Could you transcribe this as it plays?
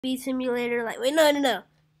Speed Simulator. Like, wait, no.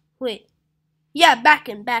 Wait. Yeah, back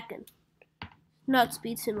in. Not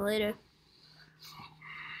Speed Simulator.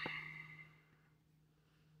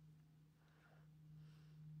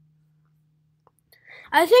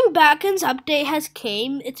 I think Backen's update has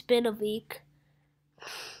came. It's been a week.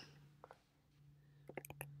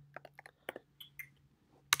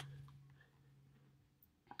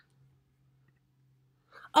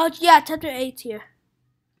 Oh yeah, chapter 8 here.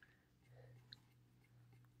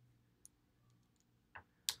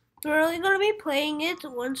 We're only gonna be playing it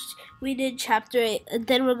once we did chapter 8, and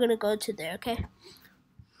then we're gonna go to there, okay?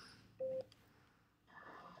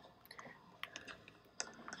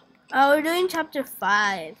 Oh, we're doing chapter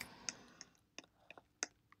 5.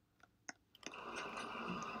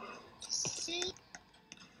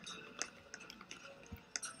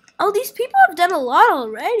 Oh, these people have done a lot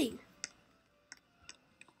already.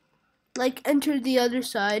 Like, enter the other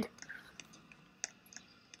side.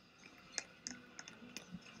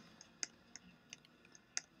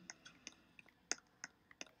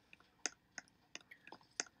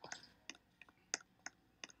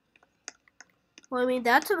 Well, I mean,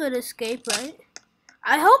 that's a good escape, right?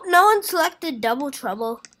 I hope no one selected Double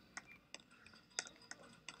Trouble.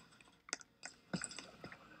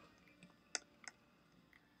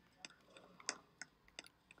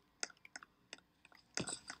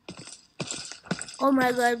 Oh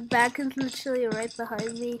my god, Backen's literally right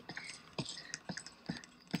behind me.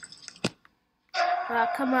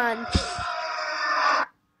 Ah, come on.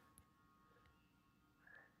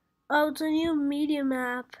 Oh, it's a new media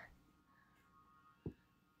map.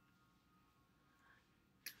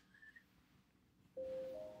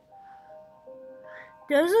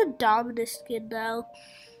 There's a Dominus skin now.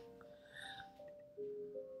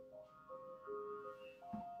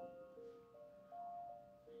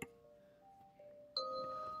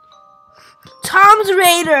 Tom's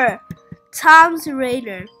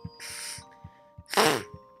Raider.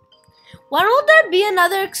 When will there be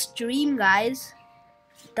another extreme, guys?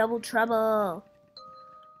 Double Trouble.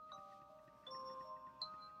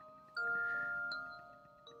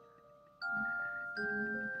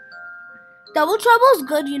 Double Trouble's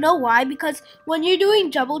good, you know why? Because when you're doing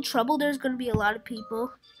Double Trouble, there's gonna be a lot of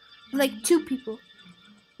people. Like 2 people.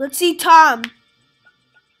 Let's see Tom.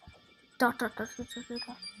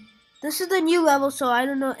 This is the new level, so I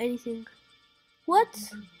don't know anything. What?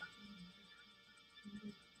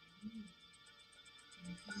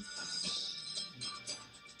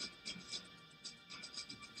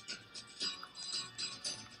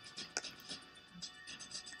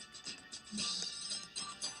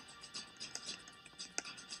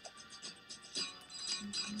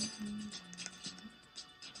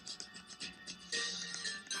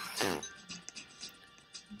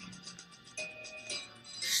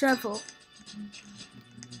 Shovel.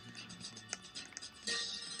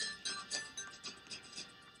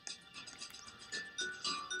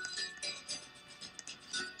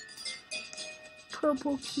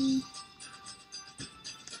 Purple key.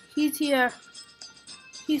 He's here.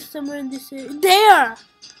 He's somewhere in this area. There!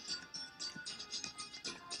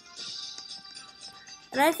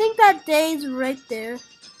 And I think that day's right there.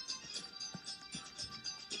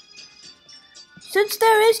 Since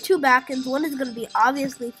there is 2 Backends, one is going to be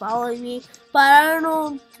obviously following me. But I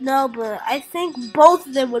don't know, but I think both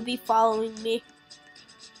of them would be following me.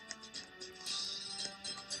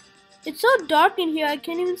 It's so dark in here, I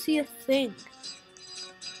can't even see a thing.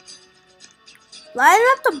 Lighten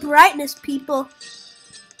up the brightness, people.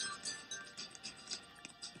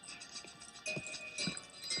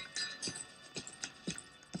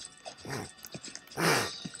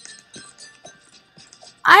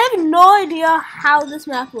 I have no idea how this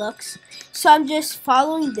map looks, so I'm just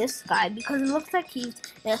following this guy because it looks like he's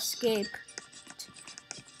escaped.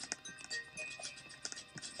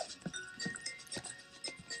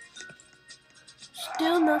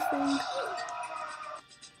 Still nothing.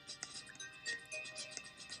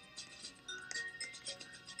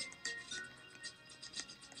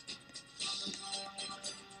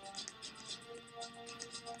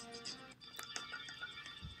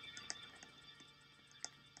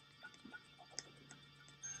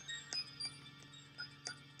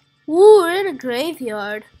 Ooh, we're in a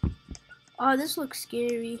graveyard. Oh, this looks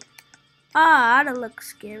scary. Ah, that looks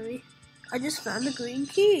scary. I just found a green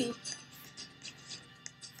key.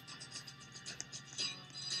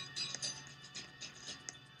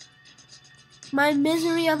 My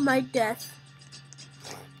misery of my death.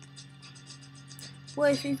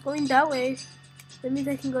 Wait, if he's going that way, that means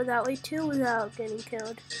I can go that way too without getting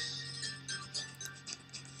killed.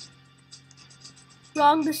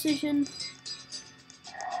 Wrong decision.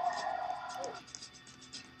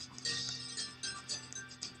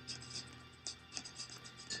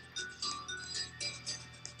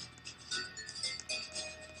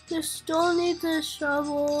 You still need the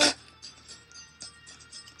shovel.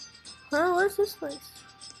 Huh? What's this place?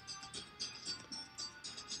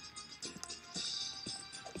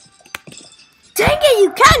 Dang it!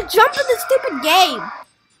 You can't jump in this stupid game.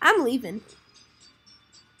 I'm leaving.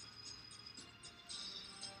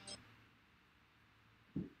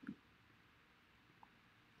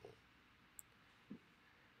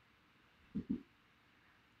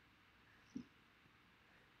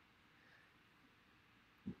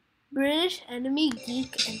 British enemy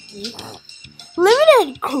geek and geek.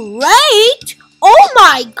 Limited crate? Oh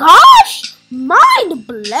my gosh! Mind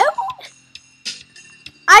blown!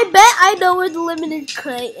 I bet I know where the limited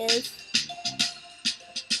crate is.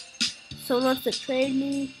 Someone wants to trade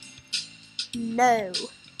me? No.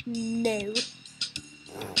 No.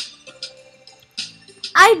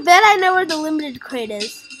 I bet I know where the limited crate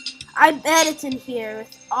is. I bet it's in here.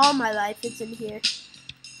 All my life it's in here.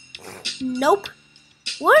 Nope.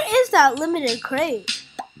 Where is that limited crate?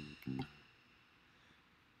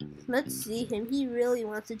 Let's see him. He really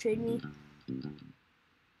wants to trade me.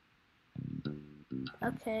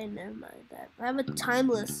 Okay, never mind that. I have a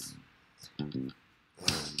timeless.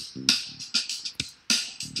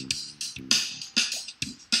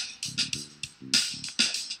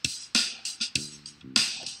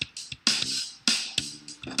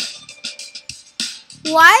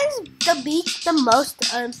 Why is the beach the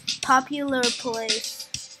most popular place?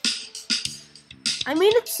 I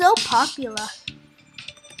mean, it's so popular.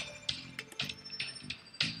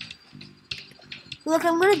 Look,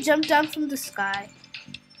 I'm gonna jump down from the sky.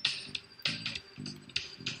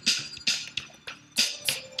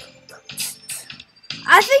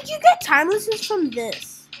 I think you get timelesses from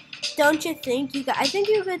this. Don't you think? I think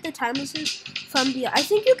you get the timelesses from the. I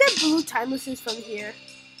think you get blue timelesses from here.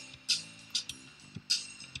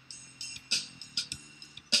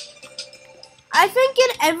 I think in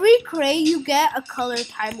every crate you get a color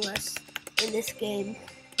timeless in this game.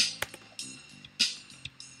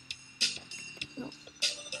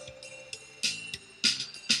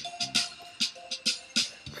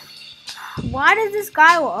 Why does this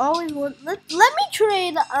guy always want? Let me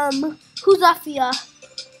trade Huzafia.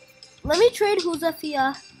 Let me trade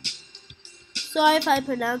Huzafia. Sorry if I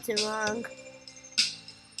pronounce it wrong.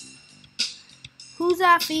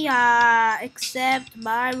 Huzafia, accept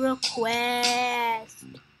my request.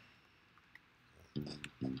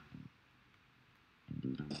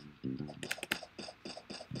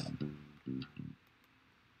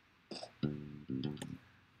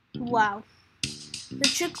 Wow. The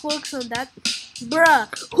trick works on that. Bruh,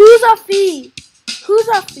 Huzafia?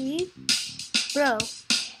 Huzafia? Bro,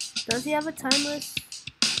 does he have a timeless?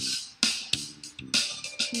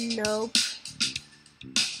 Nope.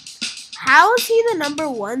 How is he the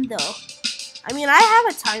 #1 though? I mean, I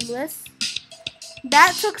have a timeless.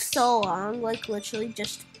 That took so long, like literally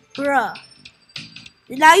just, bruh.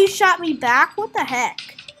 Now you shot me back? What the heck?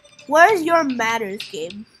 Where's your manners,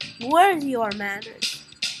 game? Where's your manners?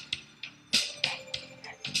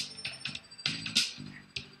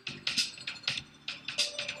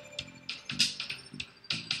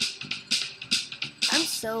 I'm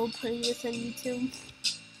so putting this on YouTube.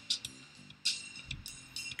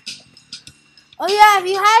 Oh yeah, if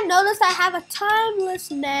you hadn't noticed, I have a timeless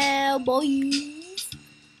now, boys.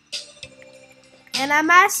 And I'm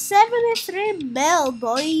at 73 mil,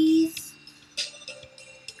 boys.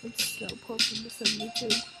 I'm still posting this on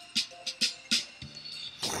YouTube.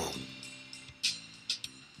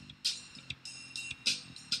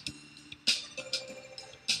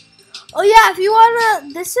 Oh yeah, if you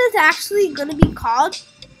wanna, this is actually gonna be called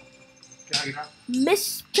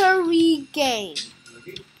Mystery Game.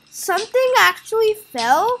 Something actually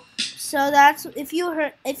fell, so that's if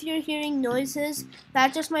you're hearing noises,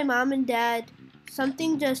 that's just my mom and dad.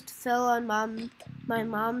 Something just fell on my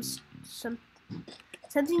mom's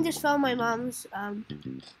something just fell on my mom's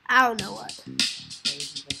I don't know what.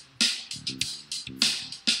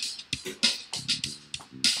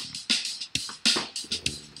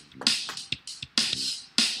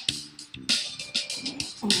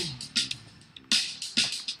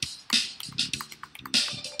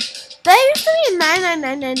 There used to be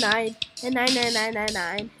 99999 and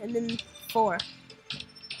 99999 and then 4.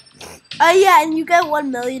 Yeah, and you get 1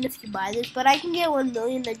 million if you buy this, but I can get 1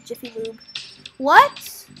 million at Jiffy Lube.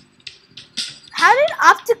 What? How did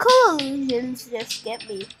optical illusions just get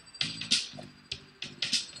me?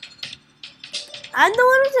 I'm the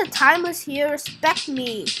one who's a timeless here. Respect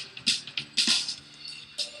me.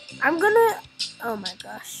 I'm gonna. Oh my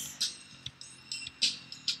gosh.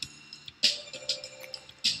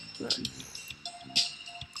 Run.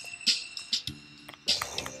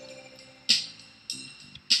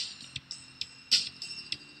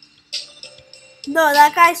 No,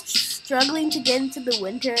 that guy's struggling to get into the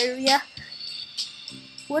winter area.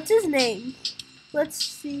 What's his name? Let's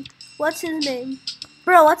see. What's his name?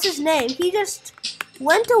 Bro, what's his name? He just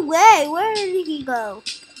went away. Where did he go?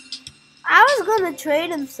 I was gonna trade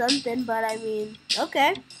him something, but I mean,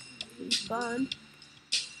 okay. He's gone.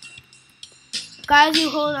 Guys, you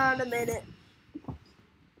hold on a minute.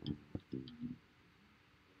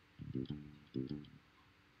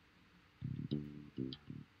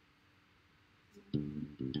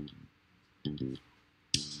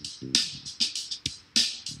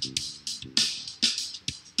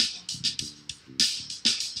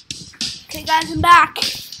 Okay, guys, I'm back.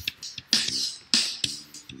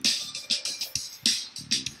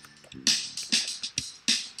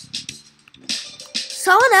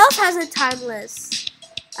 Someone else has a timeless.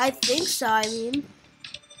 I think so, I mean.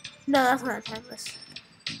 No, that's not timeless.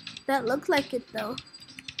 That looked like it, though.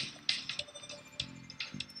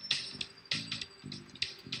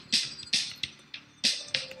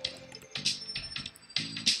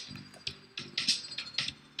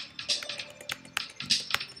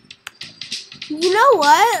 You know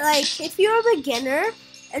what? Like, if you're a beginner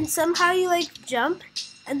and somehow you like jump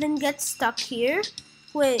and then get stuck here,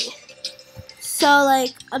 wait. So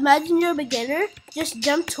like, imagine you're a beginner, just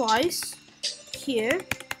jump twice here.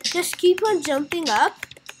 Just keep on jumping up,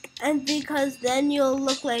 and because then you'll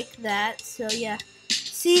look like that. So yeah.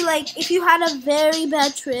 See, like, if you had a very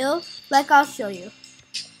bad trail, like I'll show you.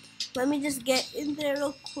 Let me just get in there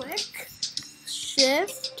real quick.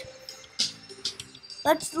 Shift.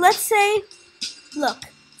 Let's say, look.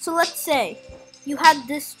 So let's say you had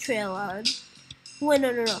this trail on. Wait,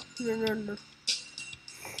 no.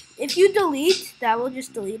 If you delete, that will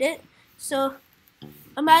just delete it. So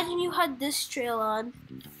imagine you had this trail on.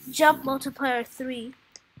 Jump multiplier 3.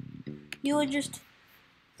 You would just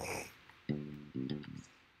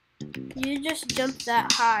jump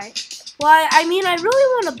that high. Well, I mean, I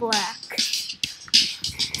really want a black.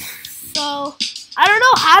 So I don't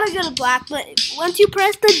know how to get a black, but once you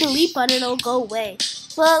press the delete button, it'll go away.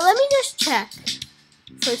 But let me just check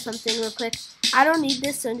for something real quick. I don't need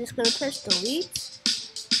this, so I'm just gonna press delete.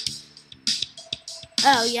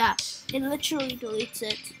 Oh yeah, it literally deletes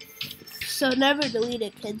it. So never delete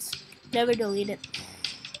it, kids. Never delete it.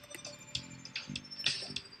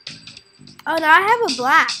 Oh, now I have a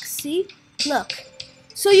black. See? Look.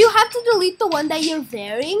 So you have to delete the one that you're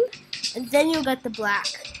wearing, and then you'll get the black.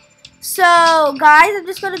 So, guys, I'm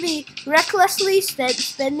just gonna be recklessly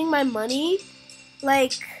spending my money,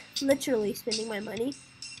 like literally spending my money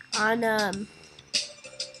on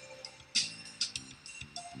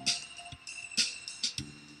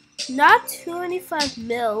not 25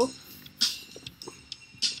 mil.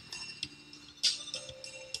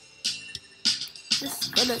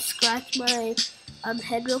 Just gonna scratch my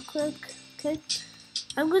head real quick. Okay,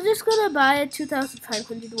 I'm just gonna buy a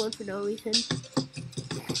 2,500 one for no reason.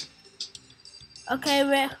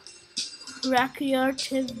 Okay,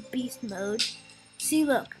 recreative beast mode. See,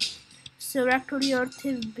 look. So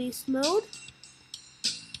recreative beast mode.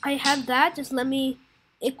 I have that. Just let me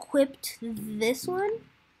equip this one,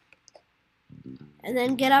 and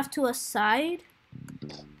then get off to a side,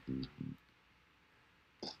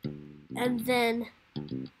 and then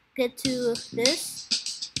get to this.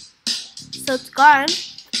 So it's gone,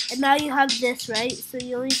 and now you have this, right? So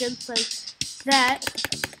you only jump like that.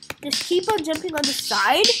 Just keep on jumping on the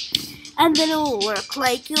side, and then it will work.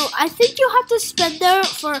 Like I think you have to spend there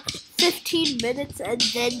for 15 minutes and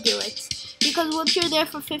then do it. Because once you're there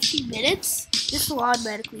for 15 minutes, this will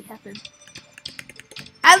automatically happen.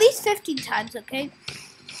 At least 15 times, okay?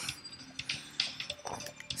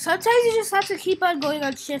 Sometimes you just have to keep on going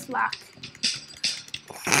on shift lock.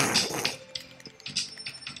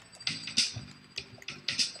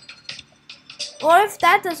 Or if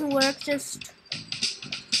that doesn't work, just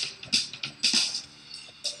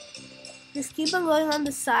keep on going on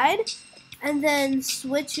the side, and then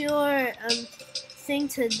switch your thing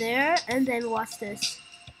to there, and then watch this.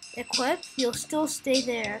 Equip, you'll still stay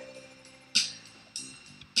there.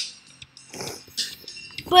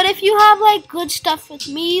 But if you have like good stuff with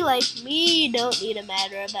me, like me, you don't need to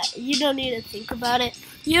matter about it. You don't need to think about it.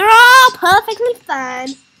 You're all perfectly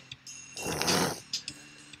fine.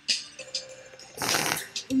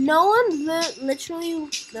 No one literally.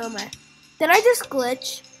 No man. Did I just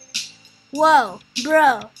glitch? Whoa,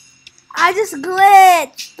 bro. I just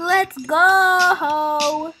glitched. Let's go.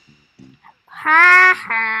 Ha ha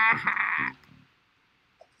ha.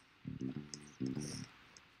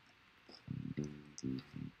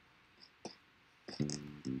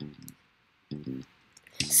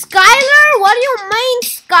 Skylar? What do you mean,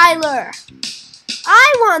 Skylar?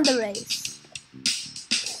 I won the race.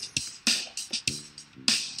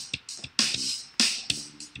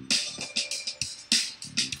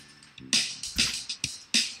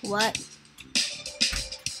 what?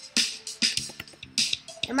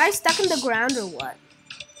 Am I stuck in the ground or what?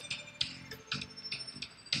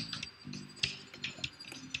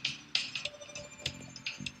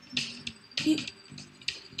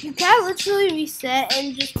 You can't literally reset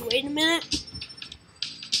and just wait a minute.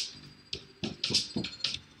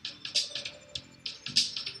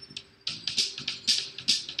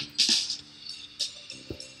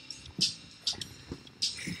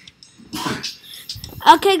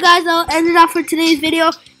 Okay guys, I'll end it off for today's video.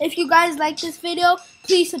 If you guys like this video,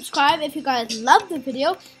 please subscribe. If you guys love the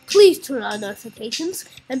video, please turn on notifications.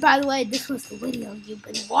 And by the way, this was the video you've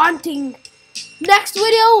been wanting. Next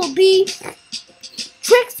video will be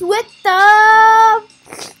tricks with the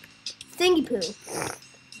thingy poo.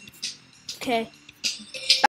 Okay.